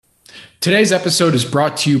Today's episode is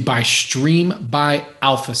brought to you by Stream by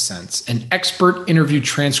AlphaSense, an expert interview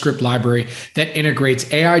transcript library that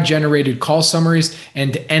integrates AI-generated call summaries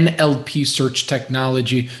and NLP search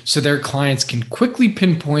technology so their clients can quickly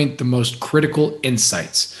pinpoint the most critical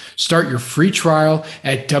insights. Start your free trial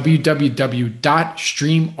at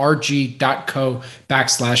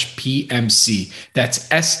www.streamrg.co/PMC. That's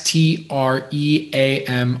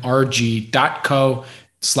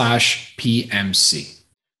streamrg.co/PMC.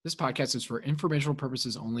 This podcast is for informational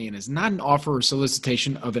purposes only and is not an offer or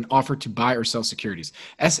solicitation of an offer to buy or sell securities.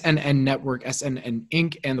 SNN Network, SNN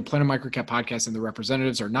Inc., and the Planet Microcap Podcast and the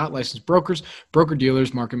representatives are not licensed brokers,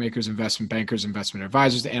 broker-dealers, market makers, investment bankers, investment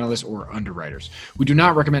advisors, analysts, or underwriters. We do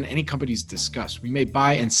not recommend any companies discussed. We may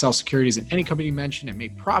buy and sell securities in any company mentioned and may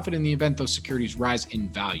profit in the event those securities rise in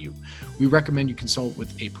value. We recommend you consult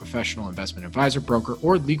with a professional investment advisor, broker,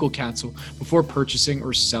 or legal counsel before purchasing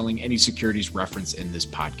or selling any securities referenced in this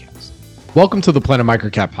podcast. Welcome to the Planet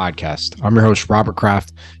Microcap Podcast. I'm your host, Robert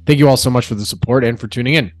Kraft. Thank you all so much for the support and for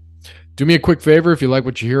tuning in. Do me a quick favor. If you like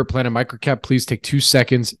what you hear at Planet Microcap, please take 2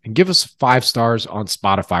 seconds and give us 5 stars on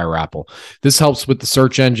Spotify or Apple. This helps with the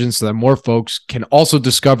search engine so that more folks can also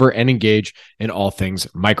discover and engage in all things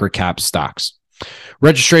microcap stocks.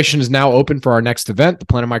 Registration is now open for our next event, the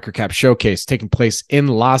Planet Microcap Showcase, taking place in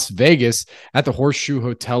Las Vegas at the Horseshoe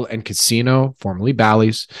Hotel and Casino, formerly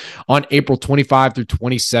Bally's, on April 25 through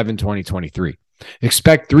 27, 2023.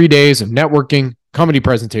 Expect 3 days of networking, comedy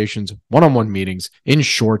presentations, one-on-one meetings, in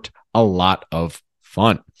short, a lot of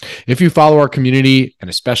fun. If you follow our community and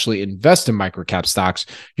especially invest in microcap stocks,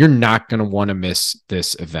 you're not going to want to miss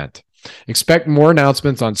this event. Expect more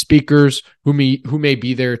announcements on speakers who may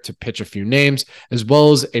be there to pitch a few names, as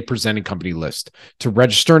well as a presenting company list. To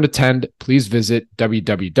register and attend, please visit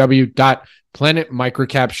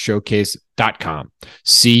www.planetmicrocapshowcase.com.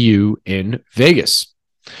 See you in Vegas.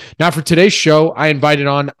 Now, for today's show, I invited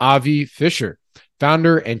on Avi Fisher,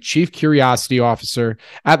 founder and chief curiosity officer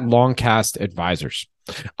at Longcast Advisors.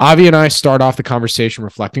 Avi and I start off the conversation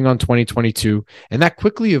reflecting on 2022, and that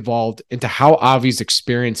quickly evolved into how Avi's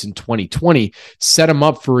experience in 2020 set him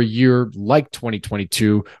up for a year like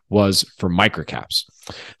 2022 was for microcaps.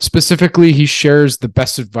 Specifically, he shares the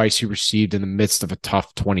best advice he received in the midst of a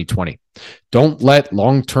tough 2020. Don't let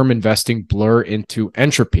long-term investing blur into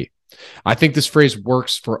entropy. I think this phrase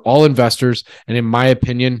works for all investors, and in my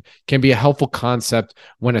opinion, can be a helpful concept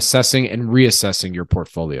when assessing and reassessing your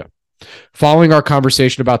portfolio. Following our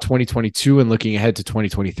conversation about 2022 and looking ahead to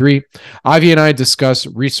 2023, Avi and I discuss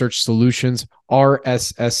Research Solutions,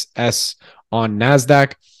 RSSS, on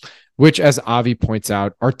NASDAQ, which, as Avi points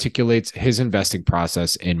out, articulates his investing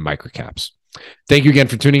process in microcaps. Thank you again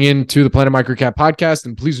for tuning in to the Planet Microcap Podcast,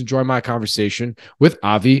 and please enjoy my conversation with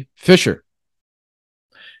Avi Fisher.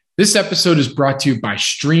 This episode is brought to you by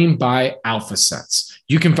Stream by AlphaSense.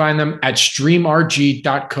 You can find them at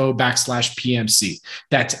streamrg.co/PMC.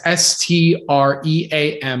 That's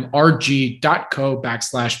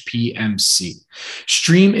streamrg.co/PMC.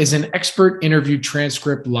 Stream is an expert interview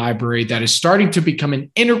transcript library that is starting to become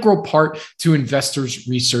an integral part to investors'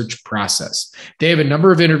 research process. They have a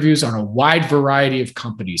number of interviews on a wide variety of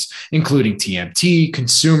companies, including TMT,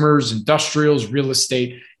 consumers, industrials, real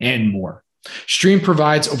estate, and more. Stream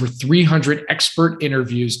provides over 300 expert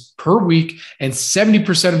interviews per week, and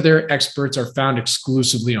 70% of their experts are found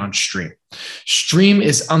exclusively on Stream. Stream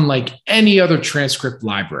is unlike any other transcript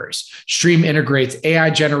libraries. Stream integrates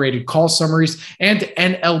AI-generated call summaries and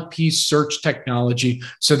NLP search technology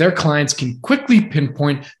so their clients can quickly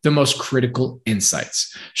pinpoint the most critical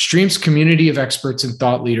insights. Stream's community of experts and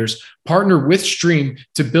thought leaders partner with Stream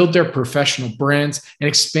to build their professional brands and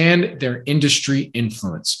expand their industry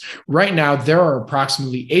influence. Right now, there are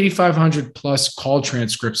approximately 8,500 plus call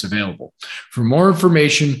transcripts available. For more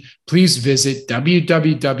information, please visit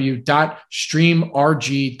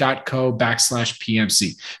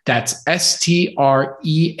www.streamrg.co/PMC. That's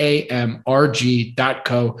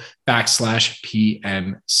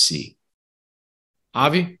streamrg.co/PMC.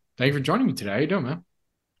 Avi, thank you for joining me today. How you doing, man?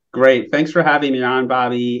 Great. Thanks for having me on,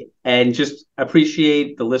 Bobby. And just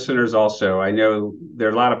appreciate the listeners also. I know there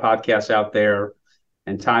are a lot of podcasts out there,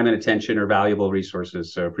 and time and attention are valuable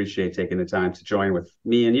resources. So appreciate taking the time to join with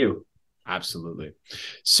me and you. Absolutely.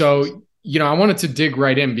 So, I wanted to dig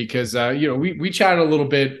right in because, we chatted a little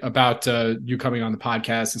bit about you coming on the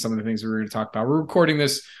podcast and some of the things we were going to talk about. We're recording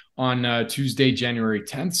this on Tuesday, January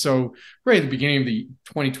 10th. So right at the beginning of the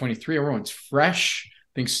 2023, everyone's fresh.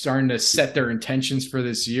 Things starting to set their intentions for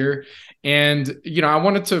this year. And, I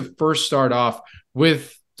wanted to first start off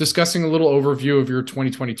with discussing a little overview of your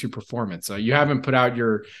 2022 performance. You haven't put out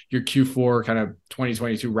your Q4 kind of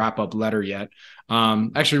 2022 wrap-up letter yet.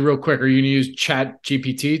 Actually, real quick, are you going to use Chat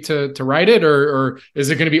GPT to write it, or is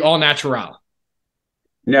it going to be all natural?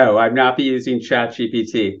 No, I've not been using Chat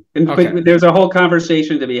GPT. Okay. But there's a whole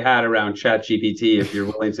conversation to be had around Chat GPT if you're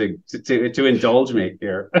willing to indulge me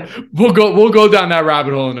here. We'll go down that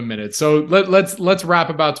rabbit hole in a minute. So let's wrap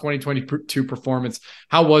about 2022 performance.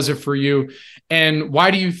 How was it for you, and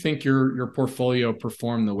why do you think your portfolio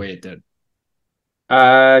performed the way it did?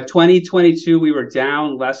 2022, we were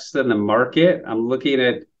down less than the market. I'm looking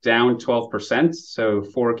at down 12%. So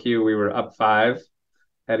 4Q, we were up 5,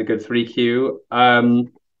 had a good 3Q.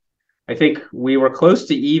 I think we were close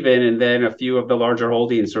to even, and then a few of the larger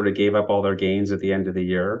holdings sort of gave up all their gains at the end of the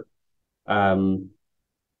year. But,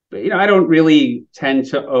 I don't really tend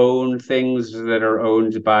to own things that are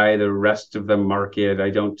owned by the rest of the market. I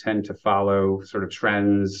don't tend to follow sort of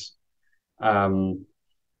trends. I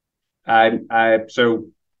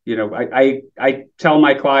tell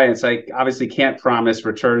my clients, I obviously can't promise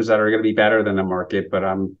returns that are going to be better than the market, but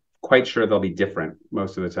I'm quite sure they'll be different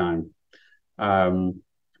most of the time.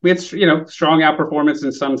 We had, strong outperformance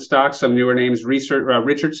in some stocks, some newer names,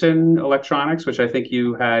 Richardson Electronics, which I think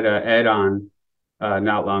you had Ed on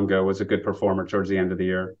not long ago, was a good performer towards the end of the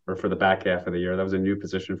year, or for the back half of the year. That was a new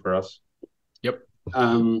position for us. Yep.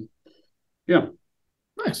 Yeah.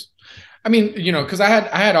 Nice. I mean, because I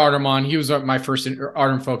had Artem on. He was my first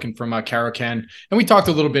Artem Fokin from Caracan, and we talked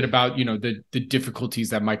a little bit about the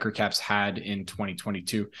difficulties that microcaps had in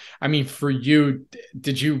 2022. I mean, for you,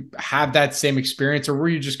 did you have that same experience, or were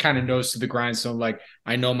you just kind of nose to the grindstone, like,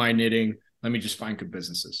 I know my knitting, let me just find good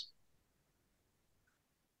businesses?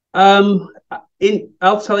 I'll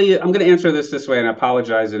tell you, I'm going to answer this way, and I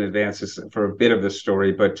apologize in advance for a bit of the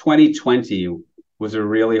story, but 2020 was a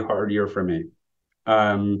really hard year for me.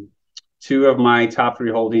 2 of my top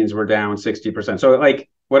 3 holdings were down 60%. So like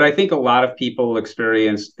what I think a lot of people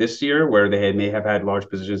experienced this year, where they may have had large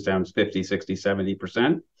positions down 50, 60,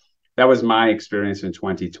 70%, that was my experience in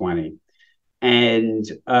 2020. And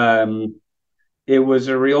it was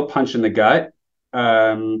a real punch in the gut.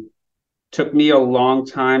 Took me a long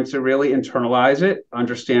time to really internalize it,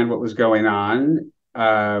 understand what was going on,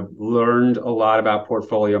 learned a lot about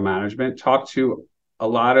portfolio management, talked to a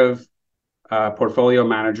lot of portfolio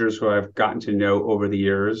managers who I've gotten to know over the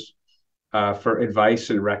years for advice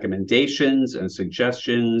and recommendations and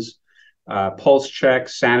suggestions, pulse check,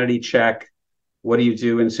 sanity check. What do you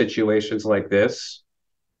do in situations like this?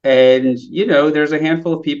 And, there's a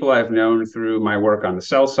handful of people I've known through my work on the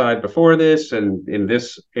sell side before this, and in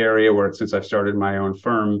this area since I've started my own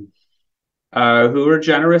firm, who are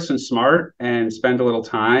generous and smart and spend a little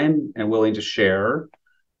time and willing to share.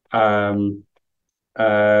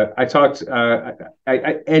 I talked, and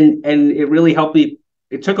it really helped me.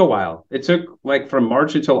 It took a while. It took from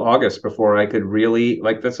March until August before I could really,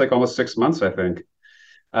 that's almost 6 months, I think.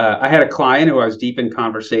 I had a client who I was deep in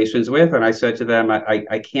conversations with, and I said to them,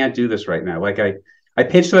 I can't do this right now. I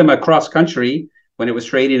pitched them a cross country when it was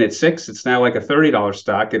trading at 6. It's now like a $30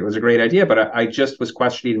 stock. It was a great idea, but I just was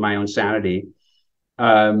questioning my own sanity.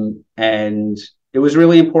 And it was a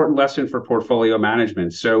really important lesson for portfolio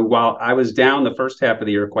management. So while I was down the first half of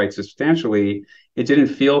the year quite substantially, it didn't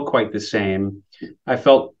feel quite the same. I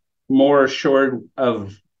felt more assured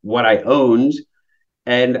of what I owned.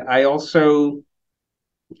 And I also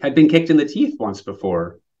had been kicked in the teeth once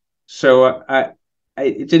before. So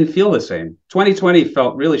it didn't feel the same. 2020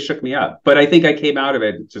 really shook me up. But I think I came out of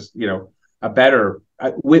it just, a better,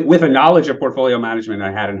 with a knowledge of portfolio management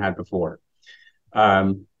I hadn't had before.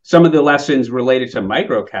 Some of the lessons related to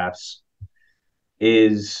microcaps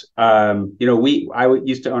is, I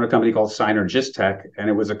used to own a company called Synergistek, and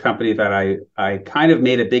it was a company that I kind of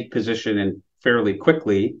made a big position in fairly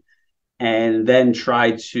quickly, and then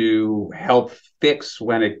tried to help fix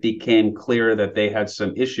when it became clear that they had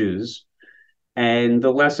some issues. And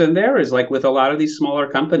the lesson there is, with a lot of these smaller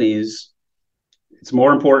companies, it's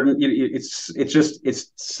more important. It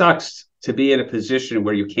sucks to be in a position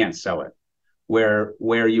where you can't sell it,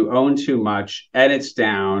 where you own too much and it's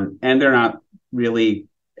down and they're not really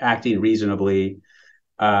acting reasonably,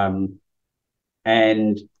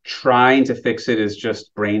 and trying to fix it is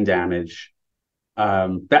just brain damage.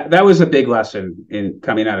 That was a big lesson in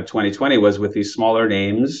coming out of 2020, was with these smaller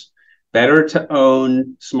names, better to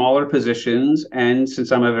own smaller positions. And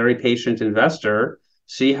since I'm a very patient investor,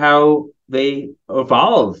 see how they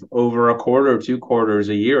evolve over a quarter, 2 quarters,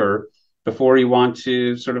 a year before you want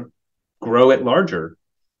to sort of grow it larger.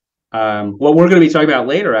 What we're going to be talking about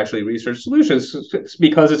later, actually, Research Solutions,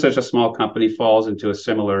 because it's such a small company, falls into a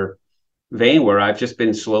similar vein where I've just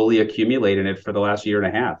been slowly accumulating it for the last year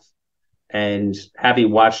and a half. And having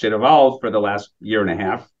watched it evolve for the last year and a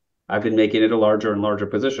half, I've been making it a larger and larger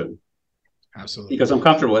position. Absolutely. Because I'm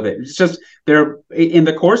comfortable with it. It's just they're in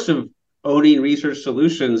the course of owning Research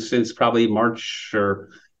Solutions since probably March or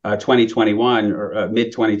 2021 or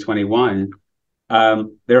mid 2021. There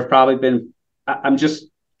have probably been, I'm just,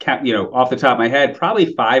 off the top of my head,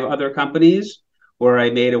 probably 5 other companies where I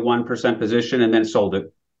made a 1% position and then sold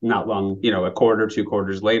it not long, a quarter, 2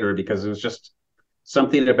 quarters later, because it was just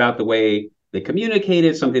something about the way they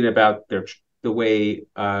communicated, something about the way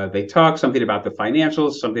they talk, something about the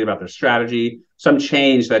financials, something about their strategy, some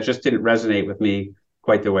change that just didn't resonate with me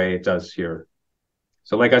quite the way it does here.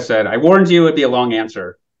 So like I said, I warned you it'd be a long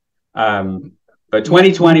answer. But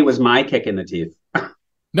 2020 was my kick in the teeth.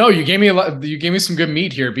 No, you gave me some good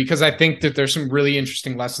meat here, because I think that there's some really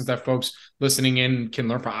interesting lessons that folks listening in can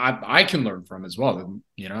learn from. I can learn from as well,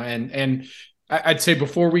 and I'd say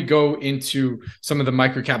before we go into some of the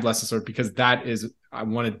microcap lessons, because I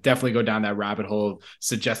want to definitely go down that rabbit hole of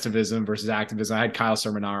suggestivism versus activism. I had Kyle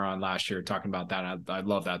Sermonara on last year talking about that. I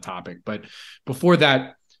love that topic. But before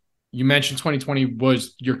that, you mentioned 2020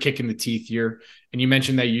 was your kick in the teeth year. And you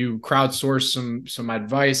mentioned that you crowdsourced some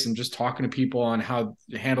advice and just talking to people on how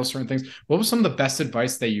to handle certain things. What was some of the best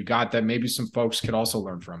advice that you got that maybe some folks could also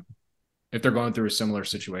learn from if they're going through a similar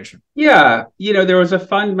situation? Yeah. There was a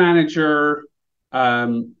fund manager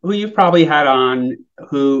who you've probably had on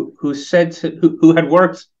who said who had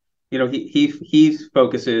worked, he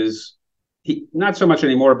focuses, not so much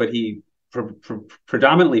anymore, but he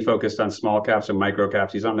predominantly focused on small caps and micro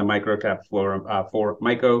caps. He's on the microcap forum for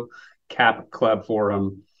microcap club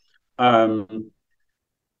forum. But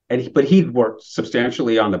he'd worked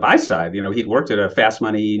substantially on the buy side. He'd worked at a fast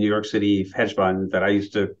money New York City hedge fund that we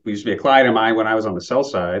used to be a client of mine when I was on the sell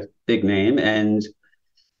side, big name. And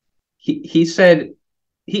he said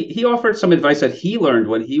he offered some advice that he learned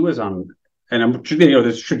when he was on, and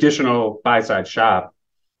this traditional buy side shop.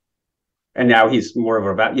 And now he's more of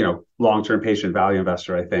a long-term patient value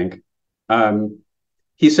investor, I think.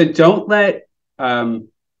 He said, don't let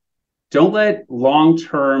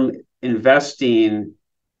long-term investing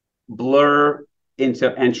blur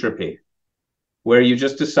into entropy, where you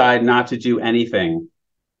just decide not to do anything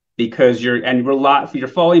because you're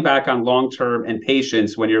falling back on long-term and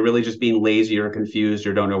patience when you're really just being lazy or confused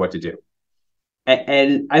or don't know what to do.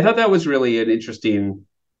 And I thought that was really an interesting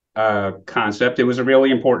concept. It was a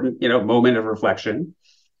really important, moment of reflection.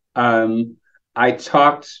 I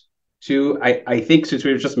talked to, I think since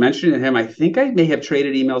we were just mentioning him, I think I may have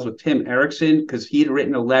traded emails with Tim Erickson because he'd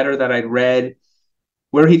written a letter that I'd read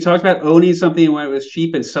where he talked about owning something when it was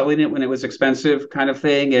cheap and selling it when it was expensive, kind of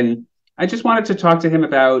thing. And I just wanted to talk to him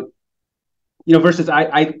about, versus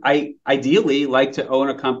I ideally like to own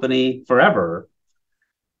a company forever.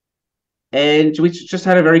 And we just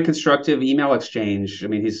had a very constructive email exchange. I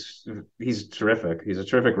mean, he's terrific. He's a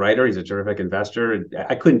terrific writer. He's a terrific investor.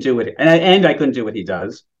 I couldn't do it, and I couldn't do what he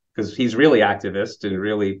does because he's really activist and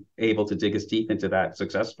really able to dig his teeth into that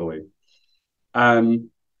successfully.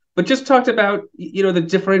 But just talked about the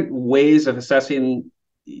different ways of assessing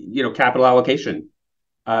capital allocation.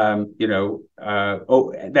 That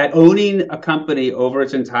owning a company over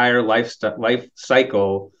its entire life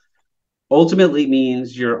cycle ultimately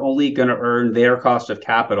means you're only going to earn their cost of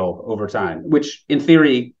capital over time, which in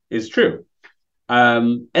theory is true.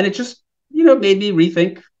 And it just, made me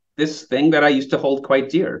rethink this thing that I used to hold quite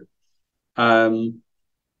dear. I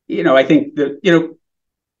think that,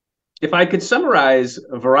 if I could summarize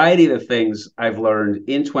a variety of the things I've learned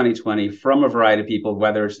in 2020 from a variety of people,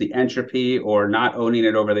 whether it's the entropy or not owning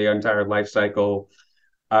it over the entire life cycle,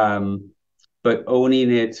 but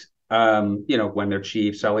owning it when they're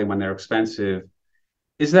cheap, selling when they're expensive,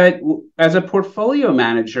 is that as a portfolio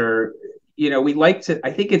manager, we like to,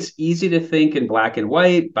 I think it's easy to think in black and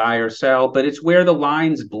white, buy or sell, but it's where the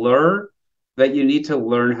lines blur that you need to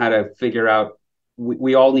learn how to figure out.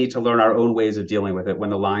 We all need to learn our own ways of dealing with it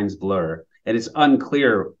when the lines blur and it's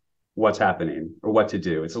unclear what's happening or what to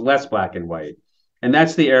do. It's less black and white. And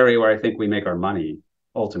that's the area where I think we make our money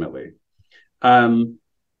ultimately. And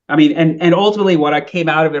ultimately what I came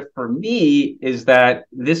out of it for me is that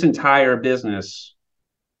this entire business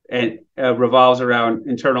revolves around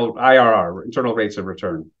internal IRR, internal rates of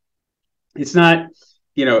return. It's not,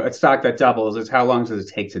 a stock that doubles. It's how long does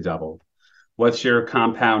it take to double? What's your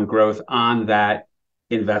compound growth on that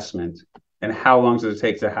investment? And how long does it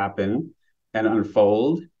take to happen and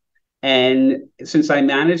unfold? And since I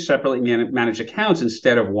separately manage accounts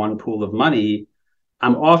instead of one pool of money,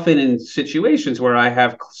 I'm often in situations where I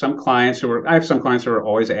have some clients who are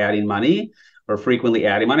always adding money or frequently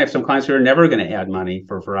adding money. I have some clients who are never going to add money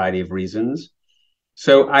for a variety of reasons.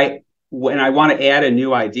 So I when I want to add a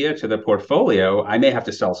new idea to the portfolio, I may have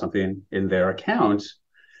to sell something in their account.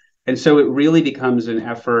 And so it really becomes an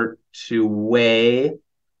effort to weigh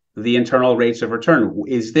the internal rates of return.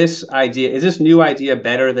 Is this new idea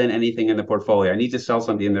better than anything in the portfolio? I need to sell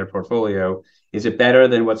something in their portfolio. Is it better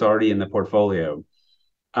than what's already in the portfolio?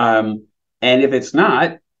 And if it's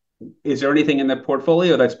not, is there anything in the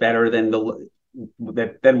portfolio that's better than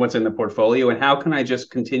what's in the portfolio? And how can I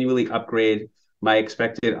just continually upgrade my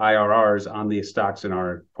expected IRRs on the stocks in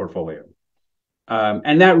our portfolio?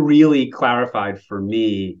 And that really clarified for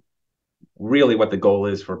me really what the goal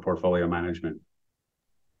is for portfolio management.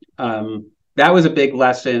 That was a big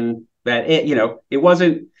lesson that it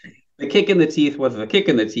wasn't the kick in the teeth was the kick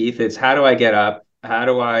in the teeth. It's how do I get up? How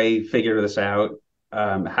do I figure this out?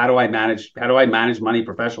 How do I manage money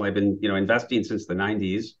professionally? I've been, investing since the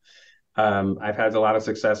 90s. I've had a lot of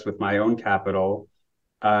success with my own capital,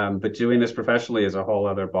 but doing this professionally is a whole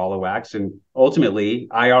other ball of wax. And ultimately,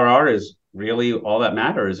 IRR is really all that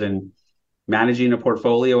matters. And managing a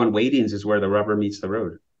portfolio and weightings is where the rubber meets the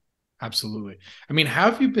road. Absolutely. I mean, how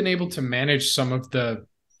have you been able to manage some of the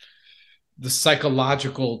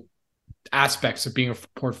psychological aspects of being a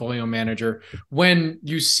portfolio manager when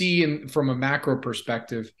you see from a macro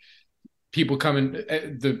perspective, people coming,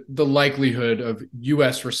 the likelihood of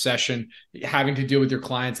US recession, having to deal with your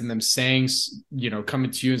clients and them saying,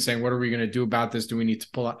 coming to you and saying, what are we going to do about this? Do we need to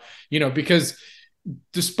pull out, because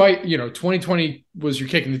despite, 2020 was your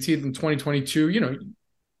kick in the teeth, in 2022,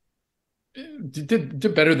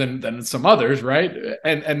 did better than some others, right?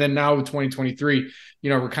 And then now with 2023,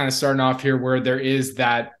 we're kind of starting off here where there is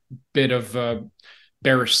that bit of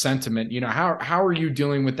bearish sentiment. How are you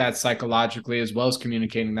dealing with that psychologically as well as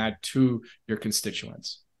communicating that to your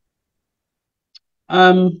constituents?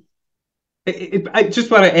 I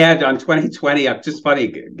just want to add on 2020. I'm just funny,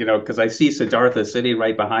 because I see Siddhartha sitting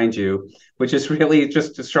right behind you, which is really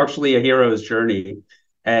just structurally a hero's journey,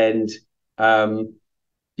 and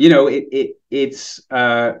it's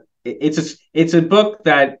a book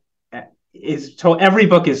that is told. Every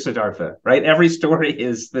book is Siddhartha, right? Every story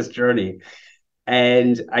is this journey.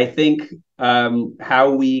 And I think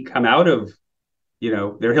how we come out of,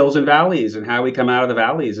 there are hills and valleys, and how we come out of the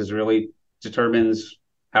valleys really determines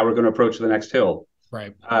how we're going to approach the next hill.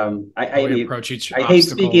 Right. I hate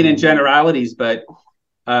speaking in generalities, but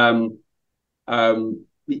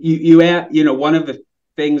you one of the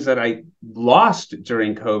things that I lost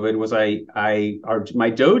during COVID was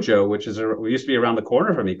my dojo, which used to be around the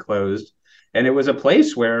corner from me, closed, and it was a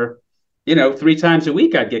place where 3 times a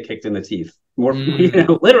week I'd get kicked in the teeth, more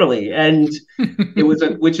literally, and it was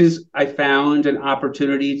I found an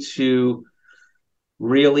opportunity to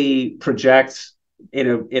really project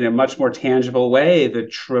in a much more tangible way the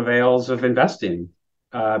travails of investing,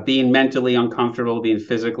 being mentally uncomfortable, being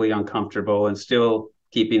physically uncomfortable, and still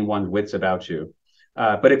keeping one's wits about you.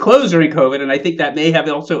 But it closed during COVID, and I think that may have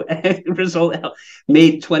also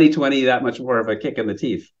made 2020 that much more of a kick in the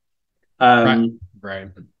teeth. Right.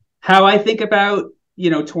 How I think about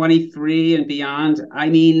 23 and beyond. I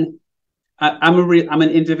mean, I'm an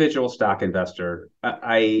individual stock investor.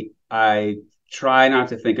 I try not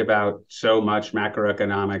to think about so much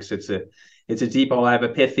macroeconomics. It's a deep. I have a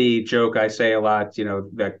pithy joke I say a lot.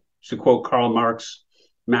 That, to quote Karl Marx,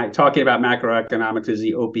 talking about macroeconomics is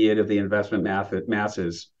the opiate of the investment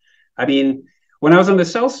masses. I mean, when I was on the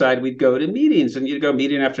sell side, we'd go to meetings, and you'd go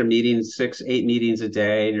meeting after meeting, 6-8 meetings a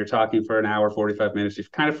day, and you're talking for an hour, 45 minutes. You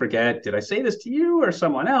kind of forget, did I say this to you or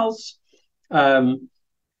someone else?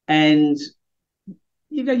 And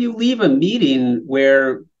you leave a meeting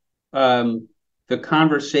where the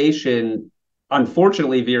conversation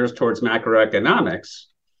unfortunately veers towards macroeconomics.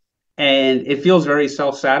 And it feels very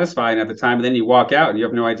self-satisfying at the time. And then you walk out and you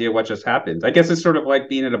have no idea what just happened. I guess it's sort of like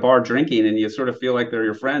being at a bar drinking, and you sort of feel like they're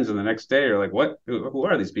your friends. And the next day you're like, what? Who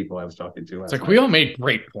are these people I was talking to last night? We all made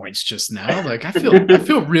great points just now. Like, I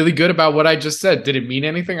feel really good about what I just said. Did it mean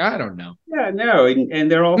anything? I don't know. Yeah, no. And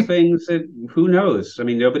they're all things that who knows? I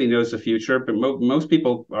mean, nobody knows the future, but most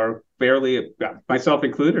people are barely, myself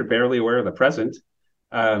included, barely aware of the present.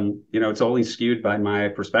 It's only skewed by my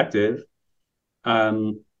perspective.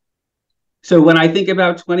 So when I think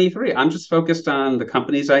about 23, I'm just focused on the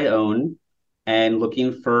companies I own and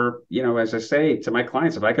looking for, as I say to my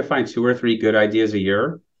clients, if I could find 2 or 3 good ideas a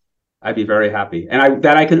year, I'd be very happy. And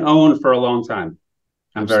that I can own for a long time.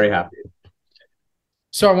 I'm very happy.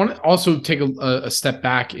 So I want to also take a step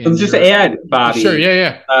back. Just to add, Bobby. Sure,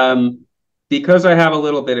 yeah. Because I have a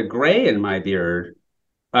little bit of gray in my beard.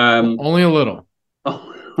 Only a little.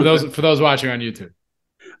 For those watching on YouTube.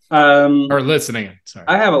 Or listening. Sorry.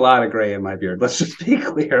 I have a lot of gray in my beard. Let's just be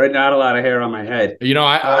clear, and not a lot of hair on my head.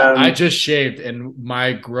 I just shaved, and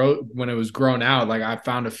my growth when it was grown out, like I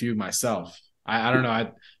found a few myself. I don't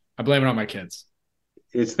know. I blame it on my kids.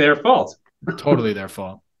 It's their fault. Totally their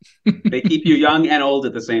fault. They keep you young and old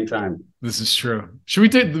at the same time. This is true.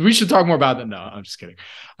 We should talk more about that. No, I'm just kidding.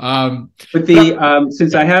 But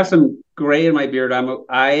since I have some gray in my beard,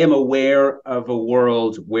 I am aware of a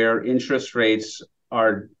world where interest rates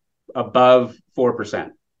are above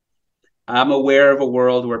 4%. I'm aware of a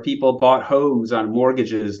world where people bought homes on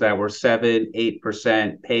mortgages that were 7%,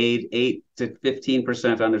 8%, paid 8 to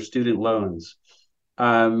 15% on their student loans.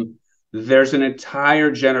 There's an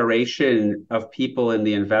entire generation of people in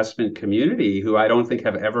the investment community who I don't think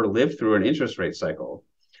have ever lived through an interest rate cycle,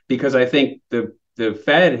 because I think the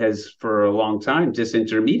Fed has for a long time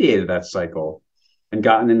disintermediated that cycle and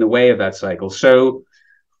gotten in the way of that cycle. So,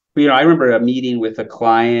 I remember a meeting with a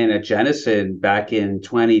client at Jennison back in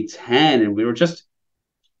 2010, and we were just,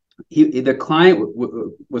 the client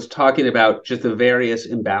was talking about just the various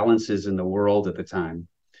imbalances in the world at the time.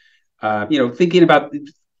 Thinking about,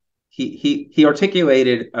 he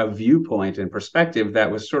articulated a viewpoint and perspective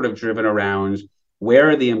that was sort of driven around where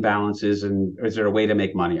are the imbalances and is there a way to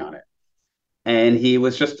make money on it? And he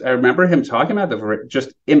was just, I remember him talking about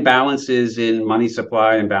just imbalances in money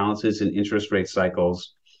supply, imbalances in interest rate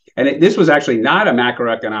cycles. And this was actually not a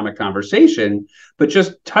macroeconomic conversation, but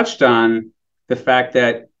just touched on the fact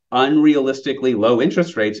that unrealistically low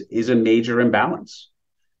interest rates is a major imbalance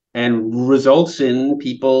and results in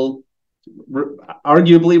people,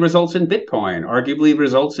 arguably results in Bitcoin, arguably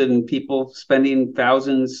results in people spending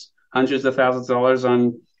thousands, hundreds of thousands of dollars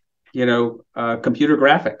on, computer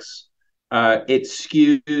graphics. It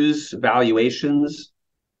skews valuations.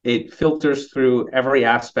 It filters through every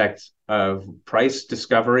aspect of price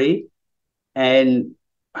discovery, and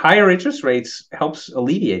higher interest rates helps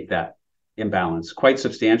alleviate that imbalance quite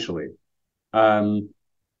substantially.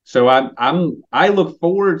 So I look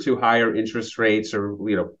forward to higher interest rates, or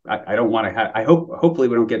I don't want to have. Hopefully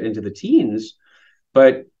we don't get into the teens,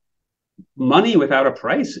 but money without a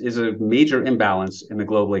price is a major imbalance in the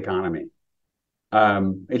global economy.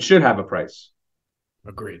 It should have a price.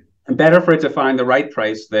 Agreed. And better for it to find the right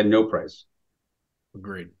price than no price.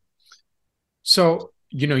 Agreed. So,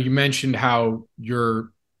 you mentioned how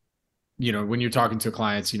when you're talking to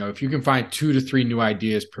clients, if you can find 2 to 3 new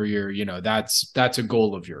ideas per year, that's a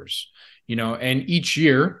goal of yours, and each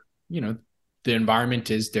year, the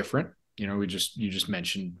environment is different. You just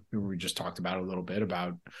mentioned, we just talked about a little bit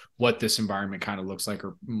about what this environment kind of looks like,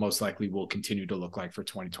 or most likely will continue to look like for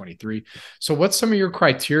 2023. So what's some of your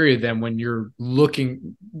criteria then when you're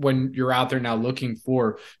out there now looking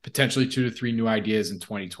for potentially 2 to 3 new ideas in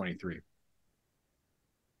 2023?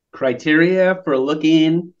 Criteria for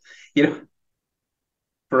looking,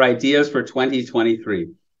 for ideas for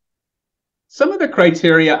 2023. Some of the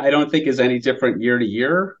criteria I don't think is any different year to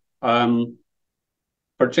year.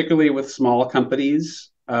 Particularly with small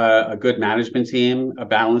companies, a good management team, a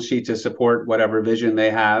balance sheet to support whatever vision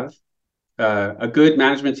they have, a good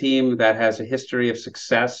management team that has a history of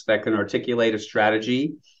success, that can articulate a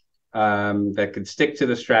strategy, that can stick to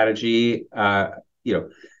the strategy,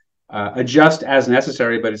 adjust as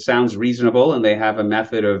necessary, but it sounds reasonable and they have a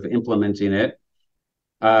method of implementing it.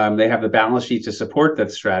 They have the balance sheet to support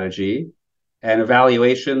that strategy, and a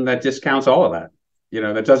valuation that discounts all of that.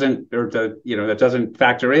 That doesn't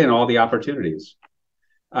factor in all the opportunities.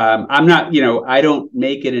 I don't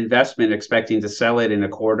make an investment expecting to sell it in a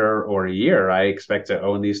quarter or a year. I expect to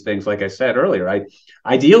own these things, like I said earlier.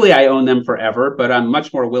 Ideally, I own them forever, but I'm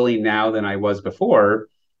much more willing now than I was before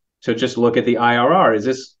to just look at the IRR. Is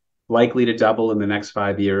this likely to double in the next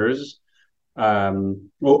 5 years? Over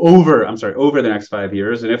the next 5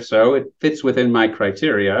 years. And if so, it fits within my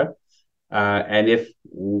criteria. And if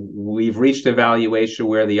we've reached a valuation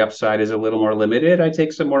where the upside is a little more limited, I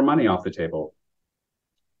take some more money off the table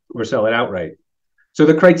or sell it outright. So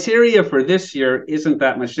the criteria for this year isn't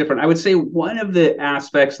that much different. I would say one of the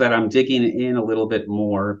aspects that I'm digging in a little bit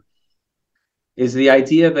more is the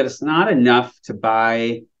idea that it's not enough to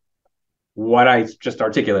buy what I just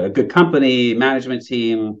articulated: a good company, management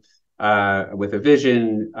team, with a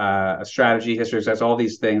vision, a strategy, history, success, all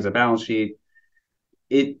these things, a balance sheet.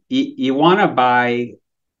 You want to buy,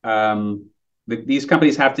 these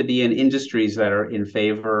companies have to be in industries that are in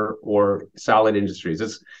favor or solid industries.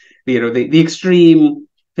 It's, the extreme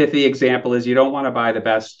pithy example is you don't want to buy the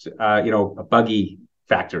best, a buggy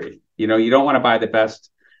factory. You don't want to buy the best,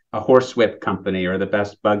 a horsewhip company or the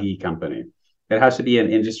best buggy company. It has to be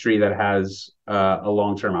an industry that has a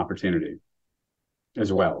long-term opportunity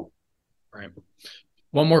as well. Right.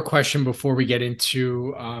 One more question before we get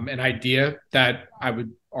into an idea that I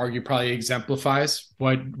would argue probably exemplifies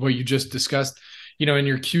what you just discussed. You know, in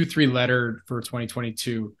your Q3 letter for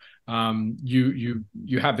 2022,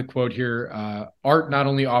 you have the quote here: "Art not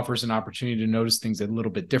only offers an opportunity to notice things a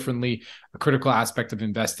little bit differently. A critical aspect of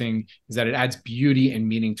investing is that it adds beauty and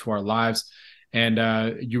meaning to our lives." And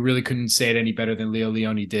you really couldn't say it any better than Leo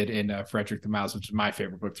Leone did in Frederick the Mouse, which is my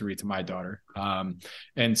favorite book to read to my daughter.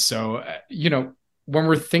 And so, you know, when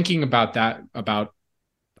we're thinking about that, about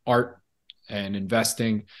art and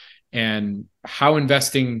investing and how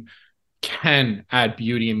investing can add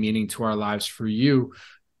beauty and meaning to our lives for you,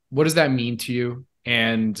 what does that mean to you?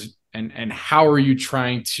 And how are you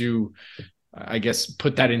trying to, I guess,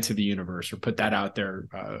 put that into the universe or put that out there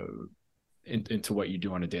into what you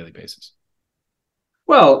do on a daily basis?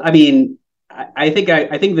 Well, I mean, I think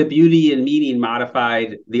the beauty and meaning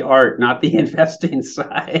modified the art, not the investing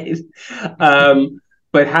side.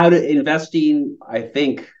 But how to investing, I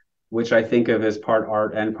think, which I think of as part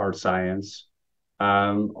art and part science,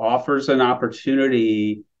 offers an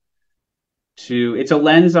opportunity to. It's a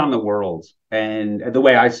lens on the world, and the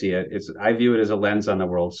way I see it, I view it as a lens on the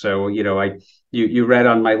world. So you read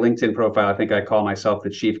on my LinkedIn profile, I think I call myself the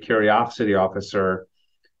Chief Curiosity Officer.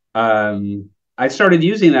 I started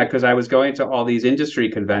using that because I was going to all these industry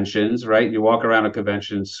conventions, right? You walk around a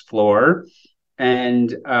convention's floor and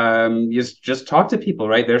you just talk to people,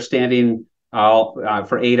 right? They're standing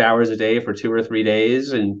for 8 hours a day for 2 or 3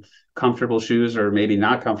 days in comfortable shoes or maybe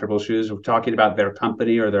not comfortable shoes, talking about their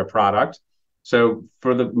company or their product. So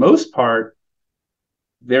for the most part,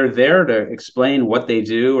 they're there to explain what they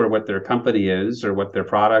do or what their company is or what their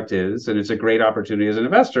product is. And it's a great opportunity as an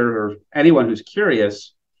investor or anyone who's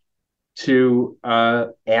curious to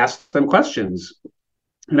ask them questions.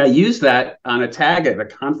 And I used that on a tag at a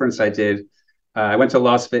conference I did. I went to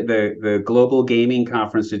the Global Gaming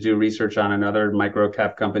Conference to do research on another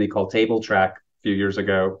micro-cap company called TableTrack a few years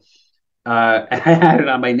ago. And I had it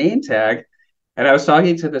on my name tag. And I was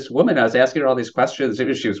talking to this woman. I was asking her all these questions.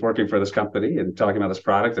 She was working for this company and talking about this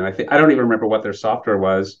product. And I don't even remember what their software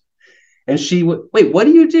was. And she wait, what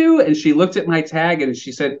do you do? And she looked at my tag and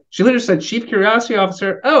she literally said, Chief Curiosity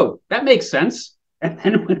Officer. Oh, that makes sense. And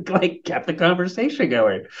then kept the conversation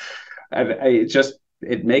going. And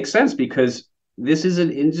it makes sense because this is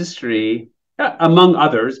an industry, among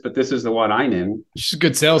others, but this is the one I'm in. She's a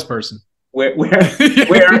good salesperson. Where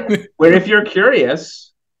if you're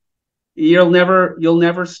curious, you'll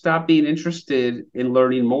never stop being interested in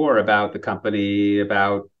learning more about the company,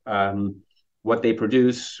 about what they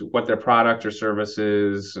produce, what their product or service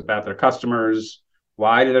is, about their customers.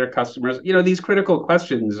 Why do their customers, these critical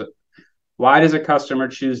questions, why does a customer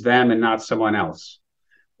choose them and not someone else?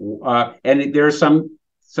 And there are some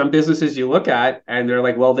businesses you look at and they're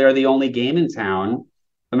like, well, they're the only game in town.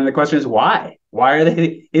 I mean, the question is why? Why are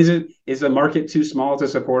they? Is the market too small to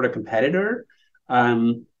support a competitor?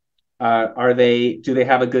 Do they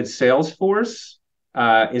have a good sales force?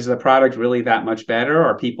 Is the product really that much better?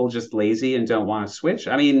 Are people just lazy and don't want to switch?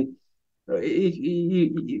 I mean, the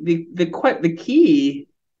key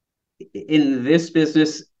in this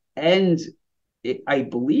business, and I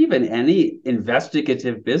believe in any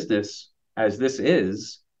investigative business as this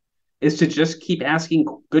is to just keep asking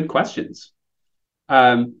good questions.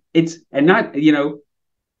 What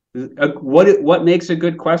makes a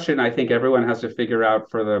good question, I think everyone has to figure out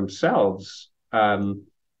for themselves.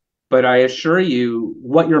 But I assure you,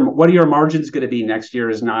 what are your margins going to be next year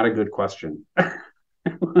is not a good question.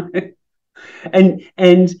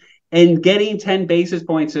 and getting 10 basis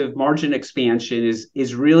points of margin expansion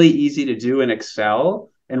is really easy to do in Excel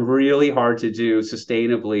and really hard to do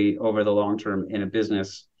sustainably over the long term in a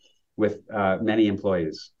business with many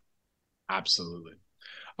employees. Absolutely.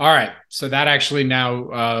 All right. So that actually now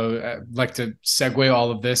I'd like to segue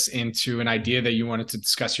all of this into an idea that you wanted to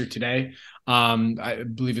discuss here today. I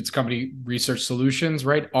believe it's company Research Solutions,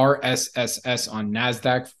 right? RSSS on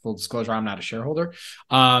NASDAQ. Full disclosure, I'm not a shareholder.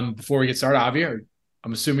 Before we get started, Avi,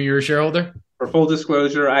 I'm assuming you're a shareholder? For full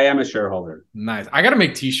disclosure, I am a shareholder. Nice. I got to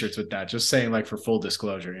make t-shirts with that, just saying for full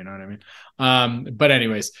disclosure, you know what I mean? But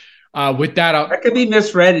anyways, with that, that could be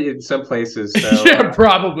misread in some places. So. Yeah,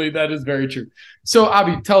 probably. That is very true. So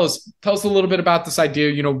Avi, tell us a little bit about this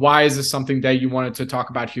idea. Why is this something that you wanted to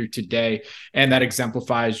talk about here today? And that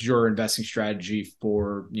exemplifies your investing strategy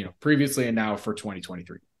for, previously and now for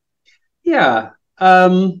 2023. Yeah.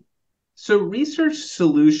 So Research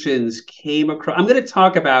Solutions came across, I'm going to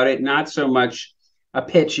talk about it, not so much a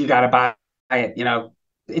pitch, you got to buy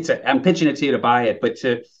it, I'm pitching it to you to buy it, but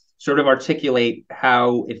to sort of articulate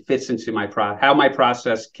how it fits into how my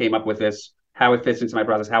process came up with this, how it fits into my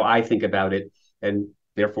process, how I think about it, and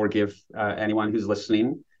therefore give anyone who's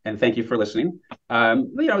listening, and thank you for listening, a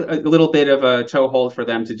little bit of a toehold for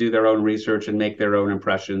them to do their own research and make their own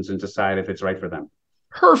impressions and decide if it's right for them.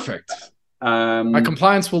 Perfect. My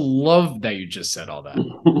compliance will love that you just said all that.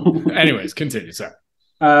 Anyways, continue. Sorry.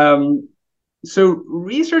 So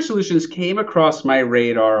Research Solutions came across my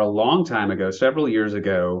radar a long time ago, several years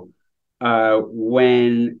ago,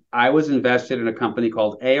 when I was invested in a company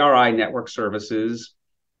called ARI Network Services.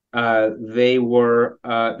 They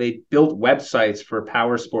built websites for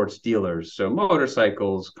power sports dealers, so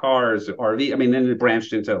motorcycles, cars, RV. I mean, then it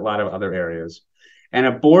branched into a lot of other areas. And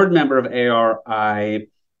a board member of ARI,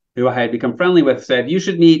 who I had become friendly with, said, "You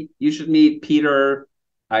should meet Peter."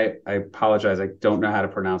 I apologize, I don't know how to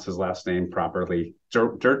pronounce his last name properly.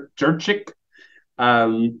 Jurczyk,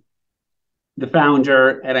 the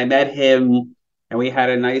founder, and I met him. And we had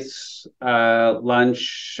a nice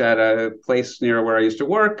lunch at a place near where I used to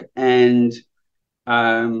work, and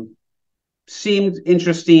seemed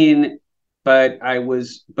interesting. But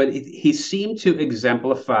he seemed to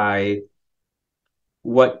exemplify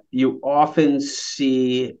what you often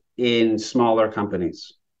see in smaller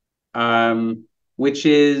companies, which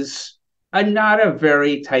is not a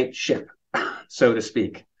very tight ship, so to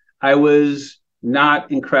speak. I was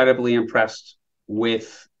not incredibly impressed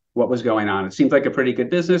with what was going on. It seemed like a pretty good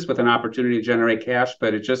business with an opportunity to generate cash,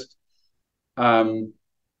 but it just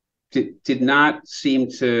did not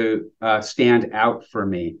seem to stand out for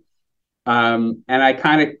me. And I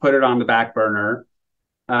kind of put it on the back burner.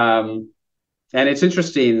 And it's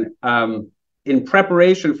interesting. In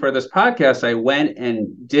preparation for this podcast, I went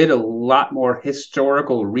and did a lot more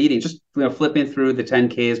historical reading, just flipping through the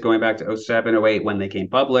 10Ks going back to 07, 08 when they came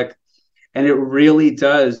public. And it really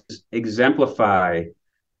does exemplify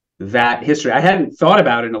that history. I hadn't thought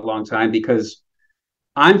about it in a long time because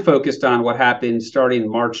I'm focused on what happened starting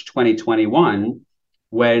March 2021,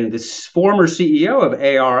 when this former CEO of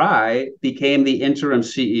ARI became the interim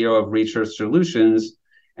CEO of Research Solutions.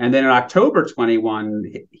 And then in October 21,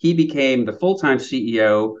 he became the full-time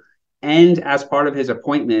CEO. And as part of his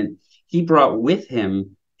appointment, he brought with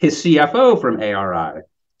him his CFO from ARI.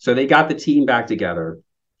 So they got the team back together.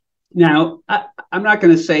 Now, I'm not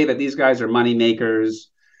going to say that these guys are money makers.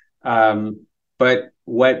 But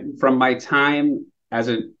from my time as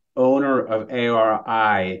an owner of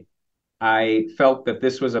ARI, I felt that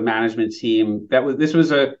this was a management team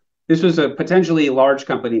this was a potentially large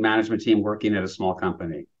company management team working at a small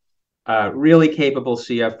company. Really capable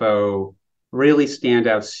CFO, really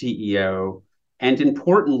standout CEO, and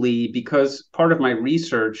importantly, because part of my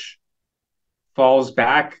research falls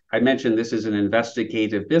back, I mentioned this is an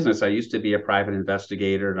investigative business. I used to be a private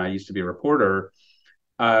investigator and I used to be a reporter.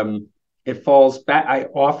 It falls back. I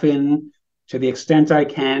often, to the extent I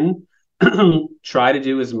can, try to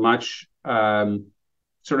do as much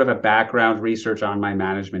sort of a background research on my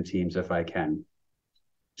management teams if I can.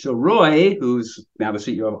 So Roy, who's now the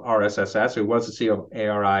CEO of RSSS, who was the CEO of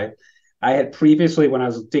ARI, I had previously, when I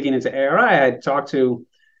was digging into ARI, I had talked to,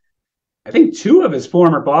 I think, two of his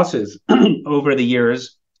former bosses over the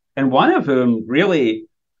years, and one of whom really,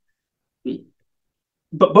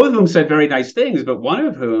 but both of them said very nice things, but one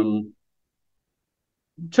of whom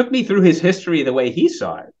took me through his history the way he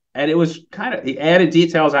saw it. And it was kind of, he added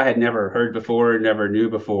details I had never heard before, never knew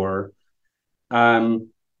before, but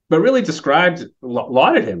really described,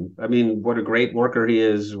 lauded him. I mean, what a great worker he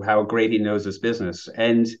is, how great he knows this business.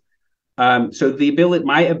 And so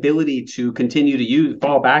my ability to continue to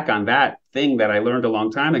fall back on that thing that I learned a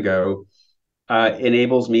long time ago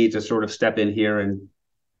enables me to sort of step in here and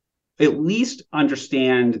at least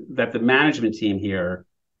understand that the management team here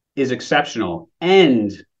is exceptional.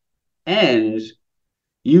 And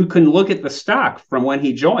you can look at the stock from when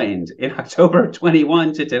he joined in October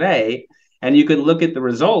 21 to today, and you can look at the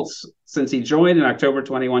results since he joined in October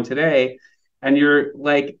 21 today, and you're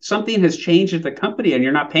like, something has changed at the company and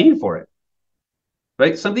you're not paying for it.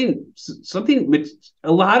 Right?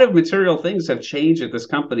 A lot of material things have changed at this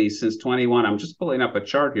company since 21. I'm just pulling up a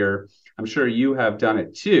chart here. I'm sure you have done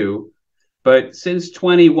it too. But since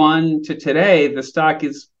 21 to today, the stock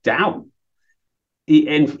is down.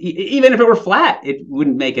 And even if it were flat, it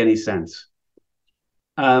wouldn't make any sense.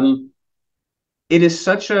 It is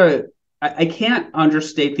I can't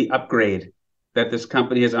understate the upgrade that this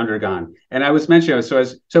company has undergone. And I was mentioning,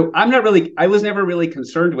 I was never really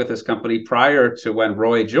concerned with this company prior to when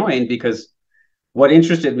Roy joined, because what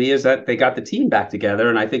interested me is that they got the team back together.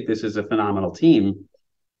 And I think this is a phenomenal team.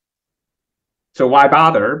 So why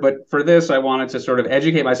bother? But for this, I wanted to sort of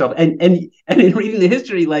educate myself. And in reading the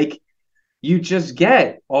history, like, you just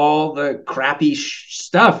get all the crappy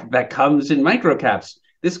stuff that comes in microcaps.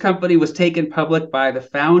 This company was taken public by the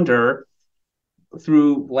founder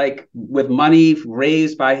through with money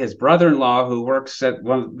raised by his brother-in-law, who works at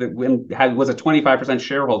was a 25%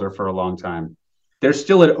 shareholder for a long time. There's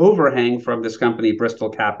still an overhang from this company, Bristol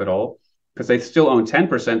Capital, because they still own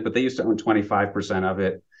 10%, but they used to own 25% of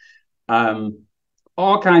it.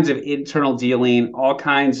 All kinds of internal dealing, all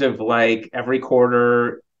kinds of every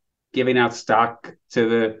quarter giving out stock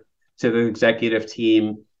to the executive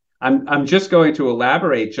team. I'm just going to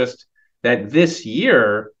elaborate just that this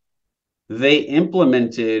year they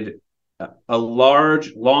implemented a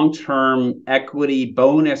large long-term equity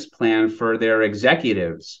bonus plan for their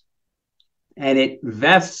executives, and it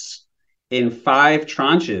vests in 5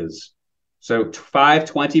 tranches. So 5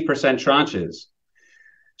 20% tranches.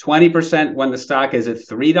 20% when the stock is at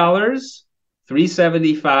 $3,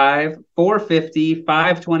 $3.75, $4.50,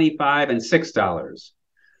 $5.25, and $6.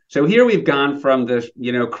 So here we've gone from this,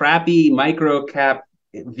 crappy micro cap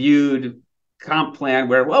viewed comp plan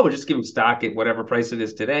where, we'll just give them stock at whatever price it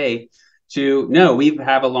is today, to no, we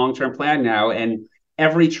have a long-term plan now, and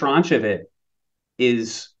every tranche of it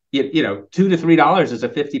is, $2 to $3 is a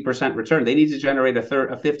 50% return. They need to generate a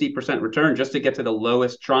 50% return just to get to the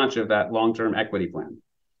lowest tranche of that long-term equity plan.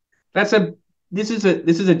 This is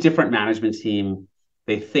a different management team.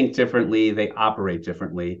 They think differently. They operate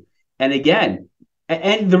differently. And again,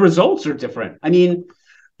 and the results are different. I mean,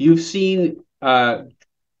 you've seen,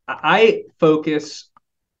 I focus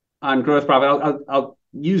on gross profit. I'll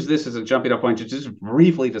use this as a jumping off point to just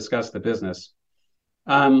briefly discuss the business.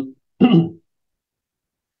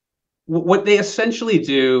 What they essentially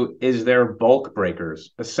do is they're bulk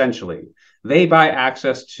breakers, essentially. They buy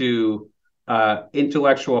access to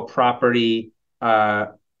intellectual property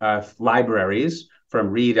libraries from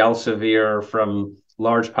Reed Elsevier, from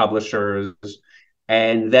large publishers,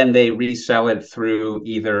 and then they resell it through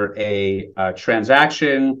either a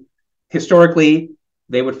transaction. Historically,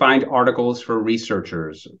 they would find articles for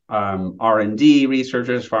researchers, R&D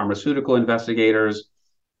researchers, pharmaceutical investigators,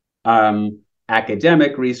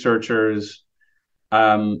 academic researchers.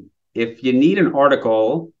 If you need an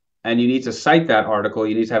article and you need to cite that article,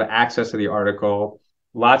 you need to have access to the article.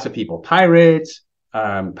 Lots of people pirate.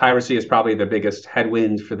 Piracy is probably the biggest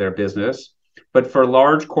headwind for their business. But for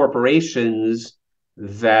large corporations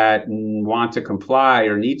that want to comply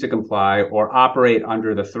or need to comply or operate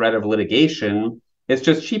under the threat of litigation, it's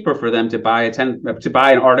just cheaper for them to buy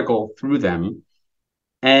an article through them.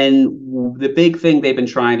 And the big thing they've been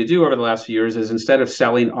trying to do over the last few years is, instead of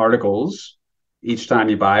selling articles each time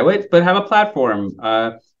you buy it, but have a platform.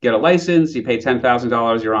 Get a license, you pay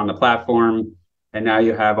 $10,000, you're on the platform, and now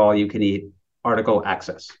you have all you can eat article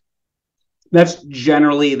access. That's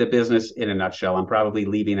generally the business in a nutshell. I'm probably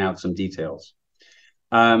leaving out some details.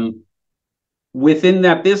 Within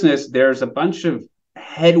that business, there's a bunch of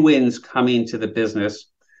headwinds coming to the business.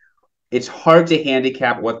 It's hard to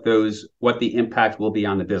handicap what the impact will be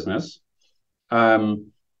on the business.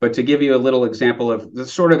 But to give you a little example of the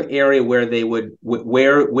sort of area where they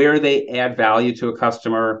where they add value to a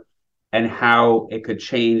customer and how it could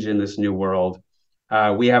change in this new world.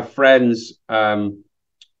 We have friends.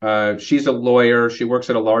 She's a lawyer. She works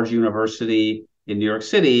at a large university in New York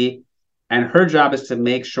City, and her job is to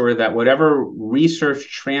make sure that whatever research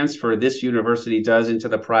transfer this university does into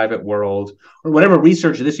the private world, or whatever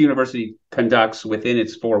research this university conducts within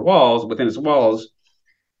its walls,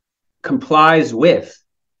 complies with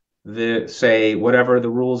whatever the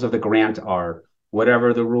rules of the grant are,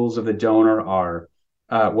 whatever the rules of the donor are,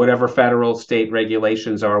 whatever federal, state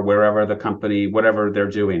regulations are, wherever the company, whatever they're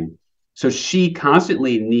doing. So she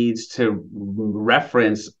constantly needs to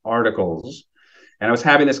reference articles. And I was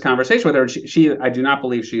having this conversation with her. I do not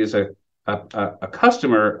believe she is a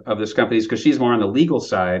customer of this company, because she's more on the legal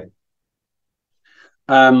side.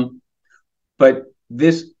 But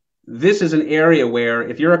this is an area where,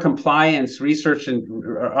 if you're a compliance research and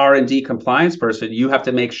R&D compliance person, you have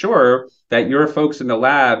to make sure that your folks in the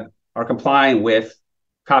lab are complying with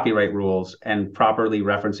copyright rules and properly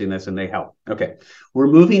referencing this, and they help. Okay, we're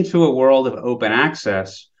moving to a world of open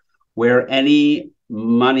access where any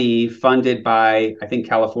money funded by, I think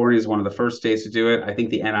California is one of the first states to do it. I think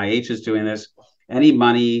the NIH is doing this. Any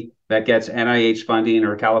money that gets NIH funding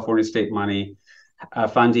or California state money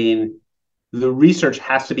funding, the research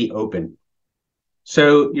has to be open.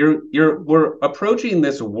 So we're approaching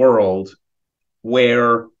this world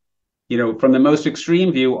where, from the most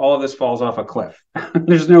extreme view, all of this falls off a cliff.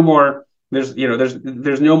 There's no more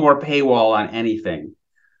paywall on anything.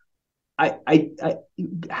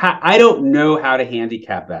 I don't know how to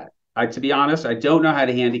handicap that. To be honest, I don't know how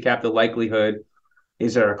to handicap the likelihood.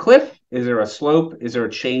 Is there a cliff? Is there a slope? Is there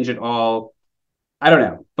a change at all? I don't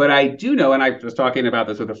know, but I do know, and I was talking about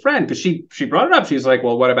this with a friend because she brought it up. She's like,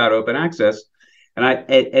 "Well, what about open access?" And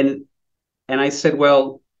I said,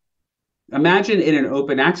 "Well, imagine in an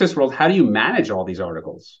open access world, how do you manage all these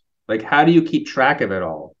articles? Like, how do you keep track of it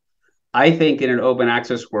all?" I think in an open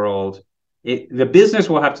access world, the business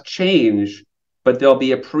will have to change, but there'll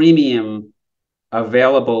be a premium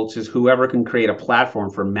available to whoever can create a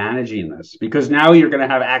platform for managing this, because now you're going to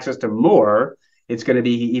have access to more. It's going to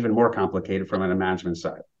be even more complicated from a management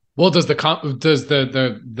side. Well, does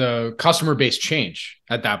the customer base change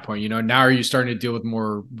at that point? Now are you starting to deal with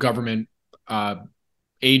more government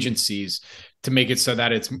agencies to make it so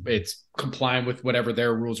that it's compliant with whatever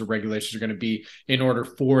their rules or regulations are going to be in order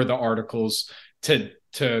for the articles to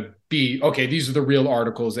be okay? These are the real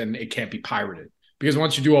articles, and it can't be pirated. Because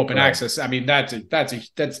once you do open access, I mean, that's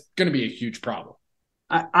going to be a huge problem.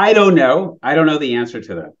 I don't know. I don't know the answer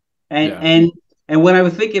to that. And when I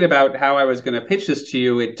was thinking about how I was going to pitch this to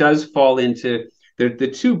you, it does fall into the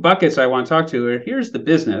two buckets I want to talk to. Here's the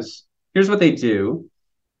business. Here's what they do.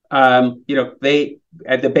 They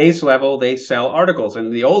at the base level, they sell articles. And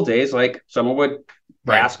in the old days, like someone would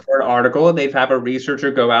ask for an article, and they'd have a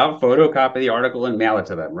researcher go out, photocopy the article, and mail it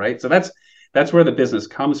to them, right? So that's where the business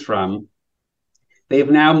comes from. They've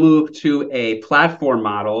now moved to a platform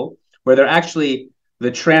model where they're actually the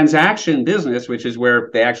transaction business, which is where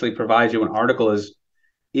they actually provide you an article,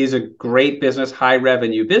 is a great business, high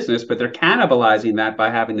revenue business, but they're cannibalizing that by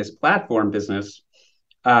having this platform business,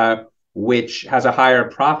 which has a higher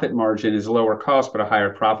profit margin, is lower cost, but a higher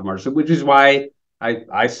profit margin. So, which is why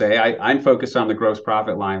I say I'm focused on the gross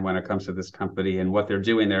profit line when it comes to this company, and what they're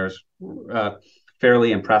doing there is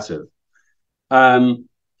fairly impressive.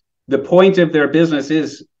 The point of their business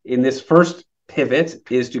is, in this first pivot,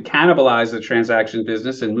 is to cannibalize the transaction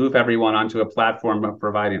business and move everyone onto a platform of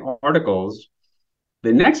providing articles.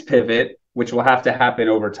 The next pivot, which will have to happen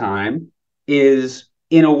over time, is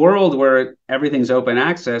in a world where everything's open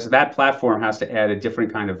access, that platform has to add a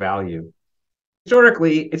different kind of value.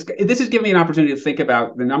 Historically, this has given me an opportunity to think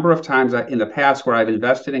about the number of times in the past where I've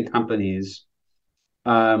invested in companies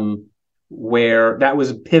where that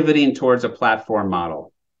was pivoting towards a platform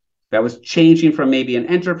model, that was changing from maybe an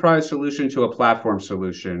enterprise solution to a platform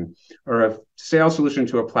solution, or a sales solution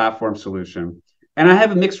to a platform solution. And I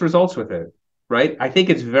have mixed results with it, right? I think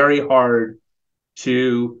it's very hard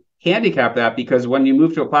to handicap that, because when you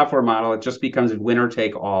move to a platform model, it just becomes winner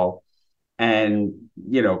take all. And,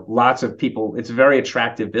 lots of people, it's a very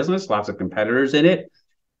attractive business, lots of competitors in it.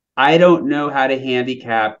 I don't know how to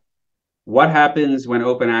handicap what happens when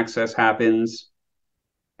open access happens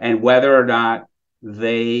and whether or not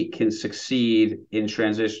they can succeed in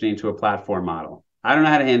transitioning to a platform model. I don't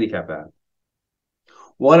know how to handicap that.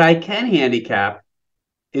 What I can handicap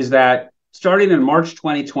is that starting in March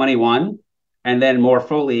 2021, and then more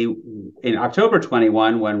fully in October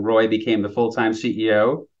 21, when Roy became the full-time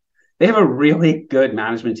CEO, they have a really good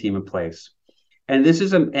management team in place. And this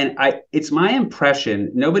is it's my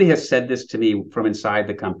impression, nobody has said this to me from inside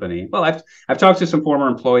the company. Well, I've talked to some former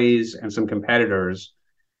employees and some competitors,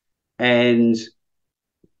 and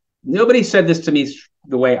nobody said this to me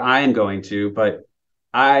the way I am going to, but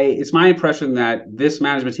it's my impression that this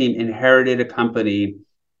management team inherited a company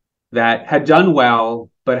that had done well,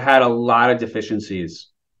 but had a lot of deficiencies,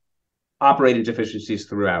 operating deficiencies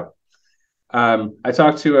throughout. I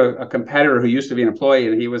talked to a competitor who used to be an employee,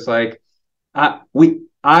 and he was like,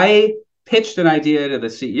 I pitched an idea to the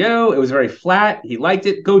CEO. It was very flat. He liked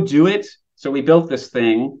it. Go do it. So we built this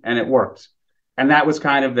thing, and it worked. And that was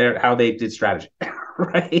kind of how they did strategy,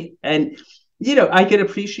 right? And, I could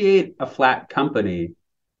appreciate a flat company,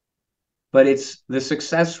 but the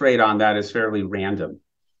success rate on that is fairly random.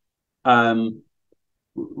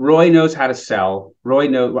 Roy knows how to sell. Roy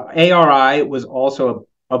knows ARI was also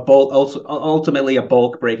ultimately a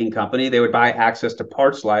bulk breaking company. They would buy access to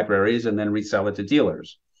parts libraries and then resell it to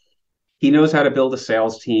dealers. He knows how to build a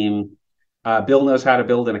sales team. Bill knows how to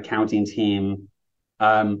build an accounting team.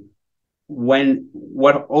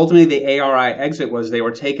 What ultimately the ARI exit was, they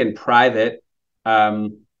were taken private.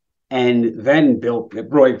 And then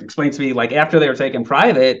Roy explained to me, like, after they were taken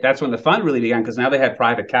private, that's when the fund really began, because now they had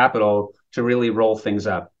private capital to really roll things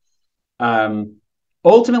up.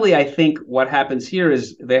 Ultimately, I think what happens here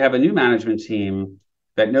is they have a new management team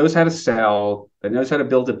that knows how to sell, that knows how to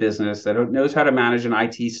build a business, that knows how to manage an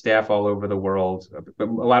IT staff all over the world. A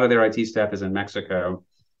lot of their IT staff is in Mexico.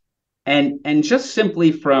 And just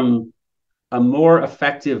simply from a more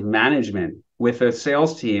effective management with a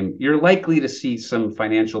sales team, you're likely to see some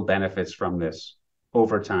financial benefits from this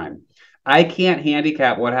over time. I can't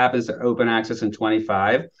handicap what happens to open access in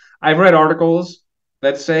 25. I've read articles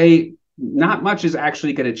that say not much is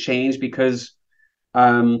actually going to change because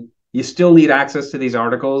you still need access to these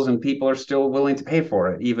articles and people are still willing to pay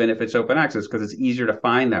for it, even if it's open access, because it's easier to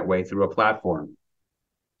find that way through a platform.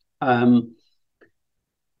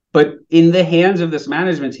 But in the hands of this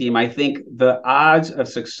management team, I think the odds of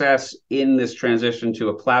success in this transition to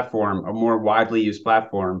a platform, a more widely used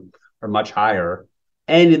platform, are much higher.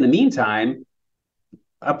 And in the meantime,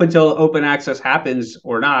 up until open access happens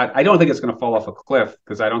or not, I don't think it's going to fall off a cliff,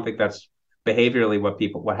 because I don't think that's behaviorally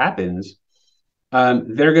what happens. They're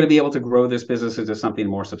going to be able to grow this business into something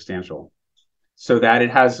more substantial, so that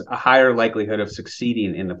it has a higher likelihood of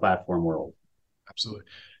succeeding in the platform world. Absolutely.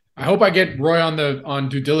 I hope I get Roy on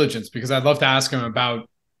due diligence, because I'd love to ask him about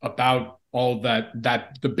all that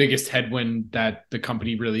the biggest headwind that the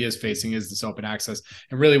company really is facing is this open access,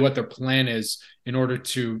 and really what their plan is in order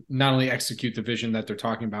to not only execute the vision that they're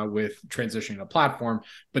talking about with transitioning a platform,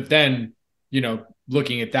 but then,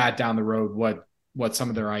 looking at that down the road, what some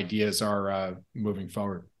of their ideas are moving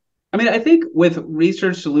forward. I mean, I think with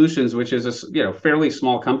Research Solutions, which is a fairly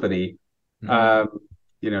small company,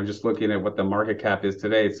 just looking at what the market cap is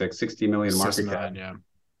today, it's like 60 million market cap. Yeah.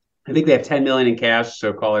 I think they have 10 million in cash,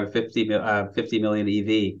 so call it 50 million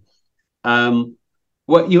EV. And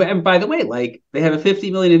by the way, like, they have a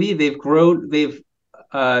 50 million EV. They've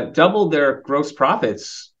doubled their gross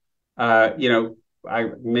profits.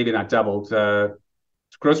 Maybe not doubled.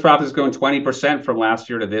 Gross profits has grown 20% from last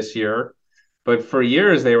year to this year. But for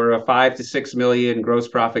years, they were a 5 to 6 million gross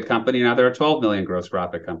profit company. Now they're a 12 million gross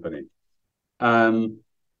profit company.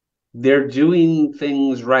 They're doing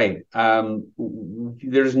things right.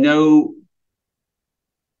 There's no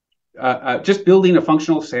just building a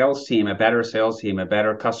functional sales team, a better sales team, a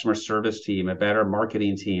better customer service team, a better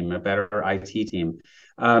marketing team, a better IT team.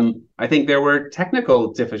 I think there were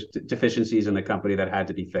technical deficiencies in the company that had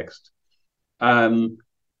to be fixed. I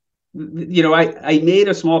made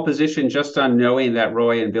a small position just on knowing that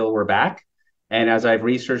Roy and Bill were back. And as I've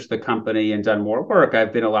researched the company and done more work,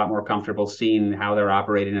 I've been a lot more comfortable seeing how they're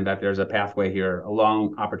operating and that there's a pathway here, a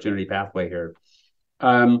long opportunity pathway here.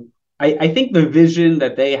 I think the vision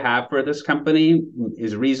that they have for this company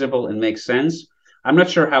is reasonable and makes sense. I'm not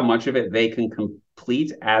sure how much of it they can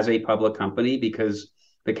complete as a public company, because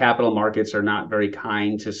the capital markets are not very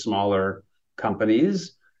kind to smaller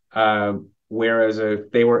companies. Whereas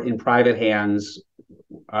if they were in private hands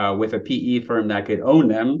with a PE firm that could own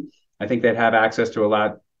them, I think they'd have access to a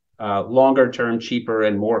lot longer term, cheaper,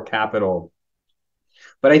 and more capital.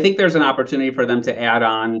 But I think there's an opportunity for them to add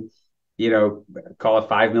on, call it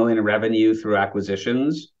 5 million in revenue through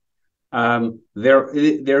acquisitions.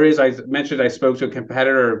 There is, I mentioned, I spoke to a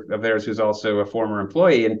competitor of theirs who's also a former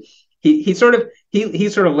employee, and he sort of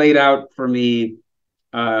laid out for me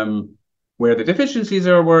where the deficiencies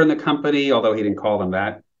were in the company, although he didn't call them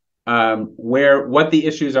that. What the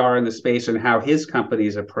issues are in the space and how his company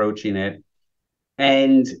is approaching it.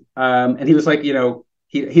 And he was like,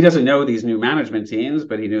 he doesn't know these new management teams,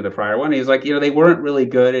 but he knew the prior one. He's like, they weren't really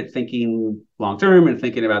good at thinking long-term and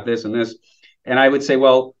thinking about this and this. And I would say,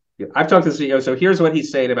 well, I've talked to the CEO, so here's what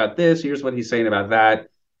he's saying about this. Here's what he's saying about that.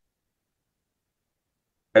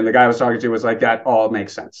 And the guy I was talking to was like, that all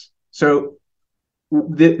makes sense. So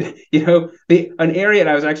an area, and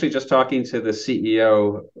I was actually just talking to the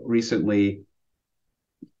CEO recently,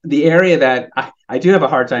 the area that I do have a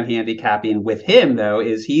hard time handicapping with him, though,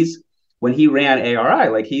 is when he ran ARI,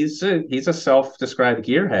 like he's a self-described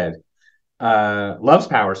gearhead, loves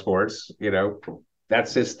power sports,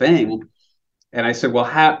 that's his thing. And I said, well,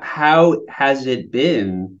 how has it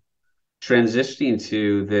been transitioning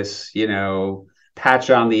to this, patch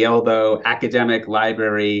on the elbow academic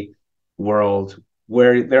library world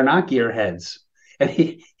where they're not gearheads? And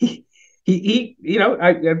he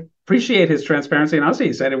I appreciate his transparency and honesty.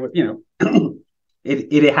 He said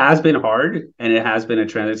it has been hard, and it has been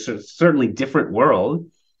it's a certainly different world.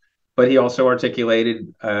 But he also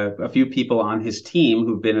articulated a few people on his team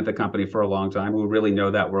who've been at the company for a long time, who really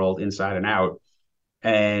know that world inside and out,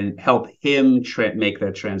 and help him make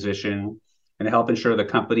that transition and help ensure the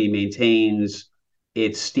company maintains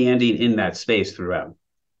its standing in that space throughout.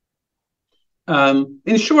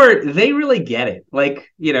 In short, they really get it. Like,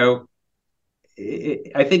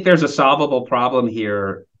 I think there's a solvable problem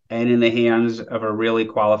here, and in the hands of a really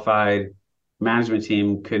qualified management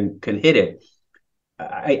team can hit it.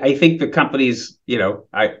 I think the company's,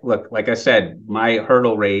 like I said, my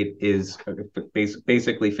hurdle rate is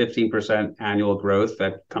basically 15% annual growth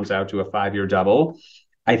that comes out to a 5-year double.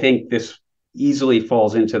 I think this easily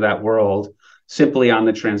falls into that world simply on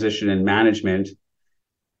the transition in management.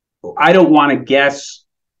 I don't want to guess.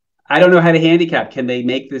 I don't know how to handicap. Can they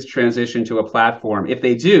make this transition to a platform? If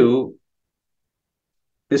they do,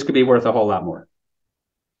 this could be worth a whole lot more.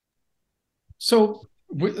 So,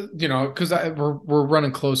 because we're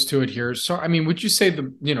running close to it here. So, I mean, would you say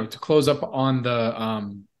to close up on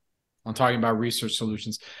on talking about research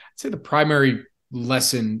solutions, I'd say the primary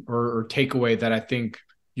lesson or takeaway that I think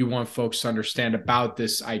you want folks to understand about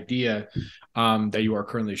this idea that you are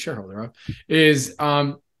currently a shareholder of is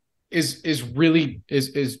really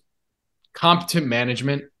competent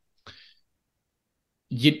management.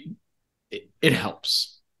 It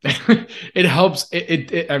helps. It helps.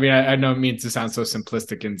 I mean, I know it means to sound so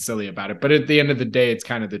simplistic and silly about it, but at the end of the day, it's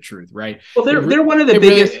kind of the truth, right? Well, they're one of the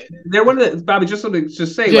biggest. They're one of the Bobby. Just something to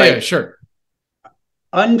say, yeah, sure.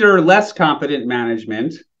 Under less competent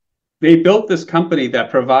management, they built this company that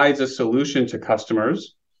provides a solution to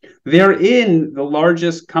customers. They're in the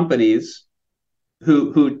largest companies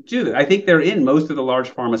who do that. I think they're in most of the large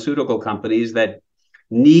pharmaceutical companies that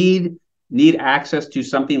need access to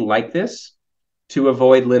something like this to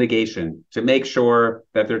avoid litigation, to make sure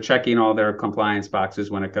that they're checking all their compliance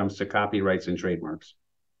boxes when it comes to copyrights and trademarks.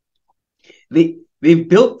 They've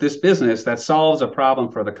built this business that solves a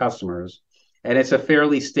problem for the customers, and it's a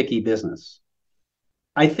fairly sticky business.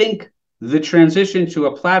 I think the transition to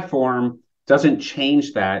a platform doesn't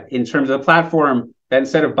change that in terms of the platform that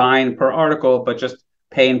instead of buying per article, but just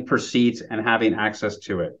paying per seat and having access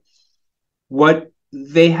to it. What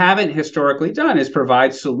they haven't historically done is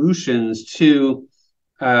provide solutions to,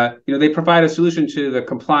 they provide a solution to the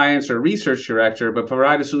compliance or research director, but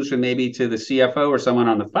provide a solution maybe to the CFO or someone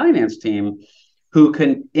on the finance team who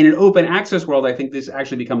can, in an open access world, I think this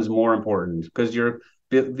actually becomes more important because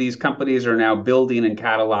these companies are now building and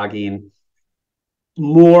cataloging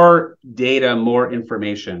more data, more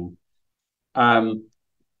information.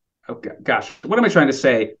 Gosh, what am I trying to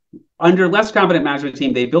say? Under less competent management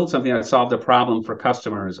team, they built something that solved a problem for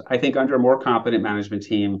customers. I think under a more competent management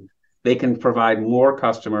team, they can provide more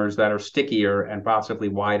customers that are stickier and possibly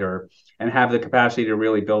wider and have the capacity to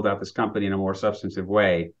really build out this company in a more substantive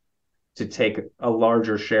way to take a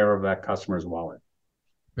larger share of that customer's wallet.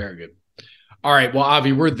 Very good. All right. Well,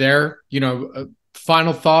 Avi, we're there.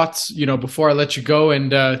 Final thoughts, before I let you go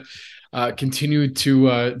and continue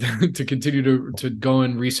to continue to go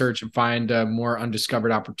and research and find more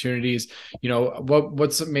undiscovered opportunities.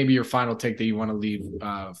 What's maybe your final take that you want to leave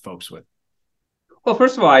folks with? Well,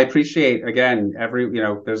 first of all, I appreciate, again,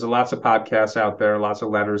 there's lots of podcasts out there, lots of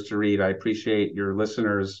letters to read. I appreciate your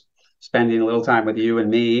listeners spending a little time with you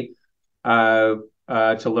and me to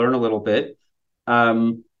learn a little bit.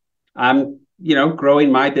 I'm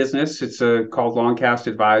growing my business. It's called Longcast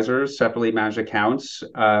Advisors, Separately Managed Accounts.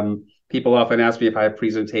 People often ask me if I have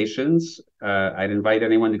presentations. I'd invite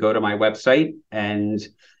anyone to go to my website, and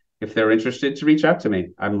if they're interested, to reach out to me.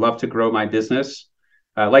 I'd love to grow my business.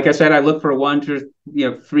 Like I said, I look for 1 to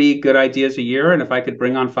 3 good ideas a year, and if I could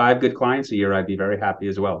bring on 5 good clients a year, I'd be very happy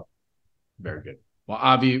as well. Very good. Well,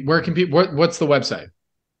 Avi, where can people? What's the website?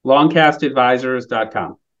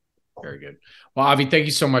 Longcastadvisors.com. Very good. Well, Avi, thank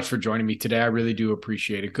you so much for joining me today. I really do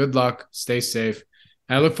appreciate it. Good luck. Stay safe.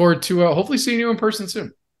 And I look forward to hopefully seeing you in person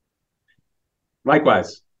soon.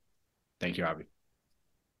 Likewise. Thank you, Avi.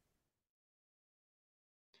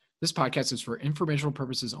 This podcast is for informational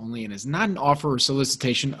purposes only and is not an offer or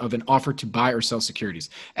solicitation of an offer to buy or sell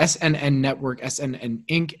securities. SNN Network, SNN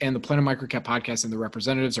Inc., and the Planet Microcap Podcast and the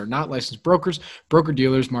representatives are not licensed brokers,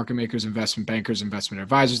 broker-dealers, market makers, investment bankers, investment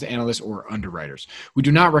advisors, analysts, or underwriters. We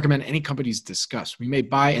do not recommend any companies discussed. We may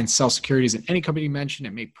buy and sell securities in any company mentioned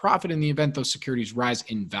and may profit in the event those securities rise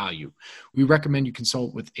in value. We recommend you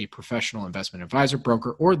consult with a professional investment advisor,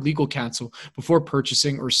 broker, or legal counsel before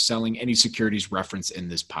purchasing or selling any securities referenced in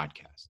this podcast.